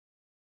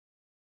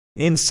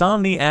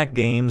Insomniac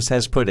Games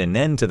has put an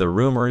end to the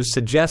rumors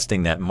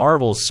suggesting that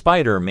Marvel's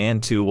Spider-Man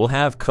 2 will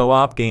have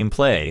co-op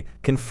gameplay,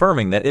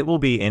 confirming that it will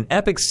be an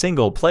epic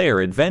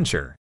single-player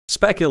adventure.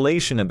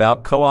 Speculation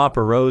about co-op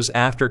arose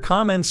after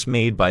comments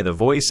made by the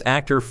voice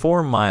actor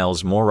for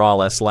Miles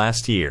Morales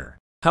last year.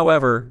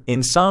 However,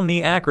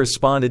 Insomniac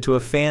responded to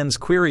a fan's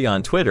query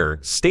on Twitter,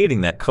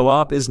 stating that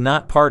co-op is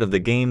not part of the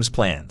game's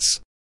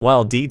plans.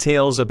 While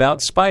details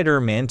about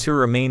Spider-Man 2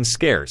 remain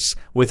scarce,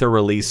 with a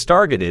release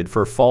targeted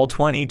for fall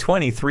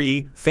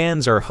 2023,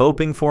 fans are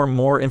hoping for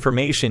more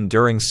information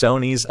during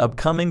Sony's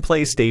upcoming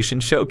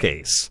PlayStation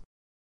showcase.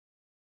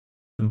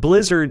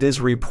 Blizzard is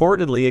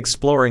reportedly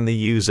exploring the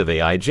use of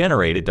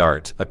AI-generated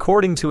art,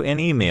 according to an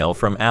email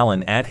from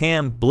Alan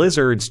Adham,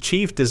 Blizzard's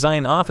chief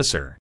design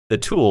officer. The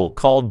tool,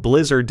 called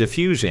Blizzard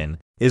Diffusion,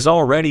 is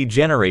already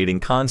generating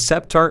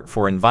concept art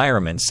for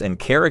environments and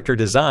character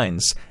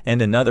designs,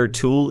 and another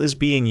tool is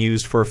being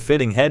used for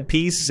fitting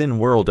headpieces in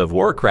World of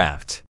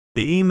Warcraft.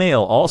 The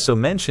email also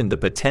mentioned the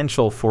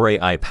potential for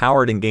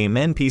AI-powered in-game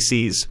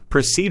NPCs,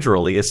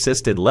 procedurally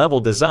assisted level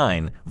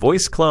design,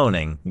 voice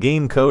cloning,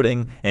 game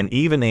coding, and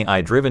even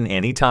AI-driven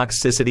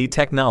anti-toxicity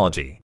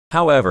technology.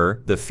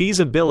 However, the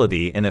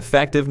feasibility and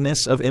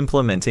effectiveness of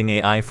implementing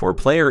AI for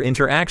player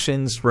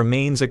interactions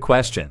remains a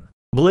question.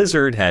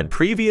 Blizzard had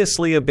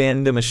previously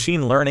abandoned a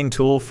machine learning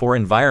tool for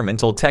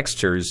environmental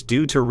textures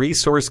due to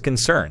resource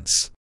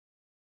concerns.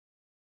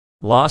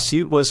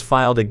 Lawsuit was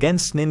filed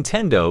against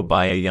Nintendo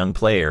by a young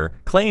player,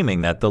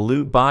 claiming that the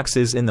loot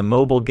boxes in the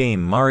mobile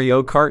game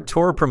Mario Kart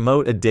Tour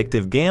promote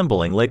addictive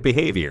gambling-like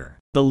behavior.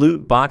 The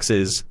loot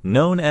boxes,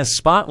 known as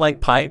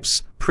spotlight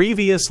pipes,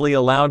 previously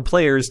allowed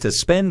players to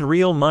spend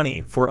real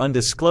money for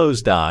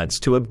undisclosed odds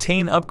to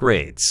obtain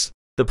upgrades.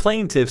 The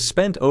plaintiff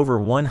spent over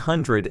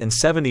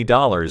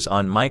 $170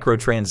 on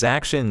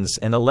microtransactions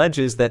and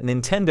alleges that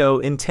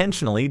Nintendo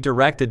intentionally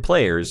directed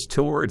players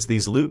towards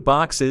these loot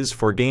boxes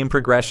for game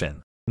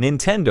progression.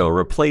 Nintendo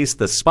replaced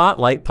the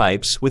spotlight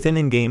pipes with an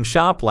in-game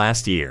shop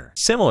last year.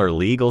 Similar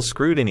legal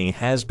scrutiny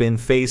has been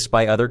faced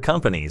by other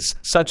companies,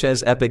 such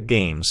as Epic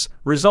Games,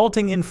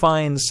 resulting in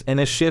fines and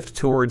a shift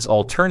towards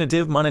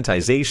alternative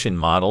monetization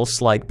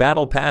models like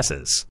battle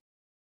passes.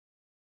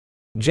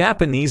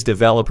 Japanese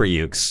developer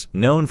Yuke's,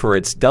 known for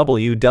its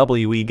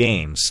WWE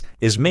games,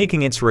 is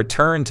making its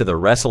return to the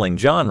wrestling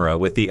genre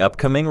with the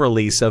upcoming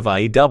release of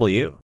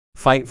AEW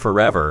Fight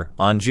Forever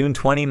on June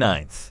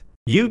 29th.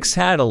 Yuke's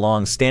had a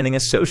long-standing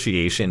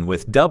association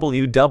with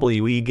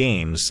WWE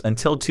games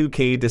until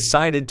 2K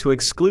decided to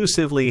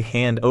exclusively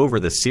hand over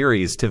the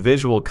series to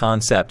Visual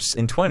Concepts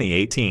in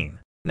 2018.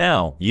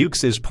 Now,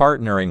 Yuke's is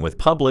partnering with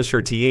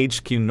publisher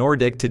THQ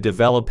Nordic to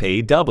develop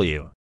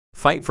AEW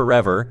Fight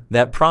Forever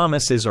that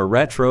promises a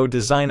retro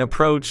design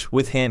approach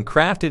with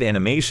handcrafted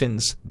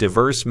animations,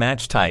 diverse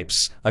match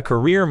types, a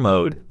career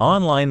mode,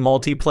 online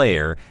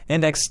multiplayer,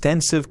 and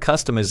extensive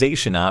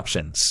customization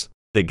options.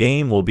 The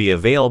game will be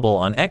available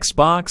on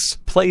Xbox,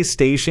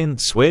 PlayStation,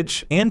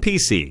 Switch, and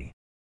PC.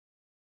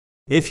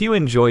 If you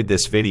enjoyed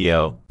this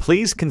video,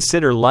 please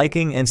consider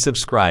liking and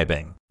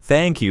subscribing.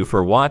 Thank you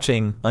for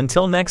watching.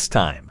 Until next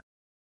time.